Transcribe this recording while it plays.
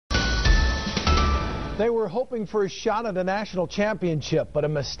They were hoping for a shot at a national championship, but a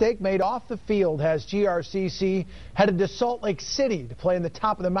mistake made off the field has GRCC headed to Salt Lake City to play in the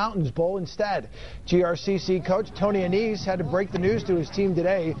Top of the Mountains Bowl instead. GRCC coach Tony Anise had to break the news to his team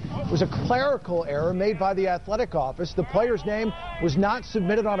today. It was a clerical error made by the athletic office. The player's name was not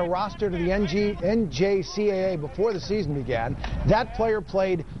submitted on a roster to the NJCAA before the season began. That player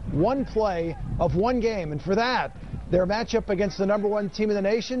played one play of one game, and for that, their matchup against the #1 team in the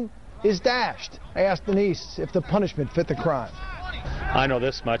nation is dashed. I asked Denise if the punishment fit the crime. I know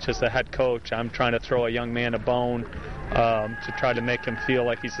this much as the head coach. I'm trying to throw a young man a bone to try to make him feel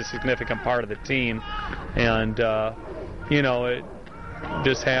like he's a significant part of the team. And, it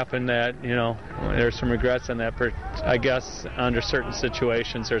just happened that, there's some regrets in that. But I guess under certain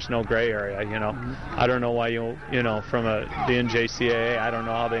situations, there's no gray area, I don't know why from the NJCAA, I don't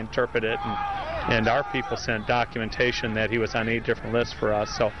know how they interpret it. And our people sent documentation that he was on 8 different lists for us.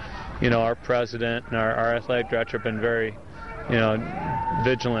 So, our president and our athletic director have been very,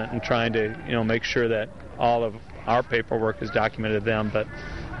 vigilant in trying to, make sure that all of our paperwork is documented to them, but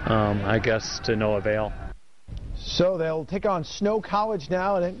I guess to no avail. So they'll take on Snow College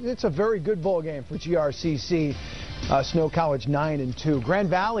now, and it's a very good bowl game for GRCC. Snow College 9-2. Grand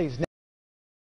Valley's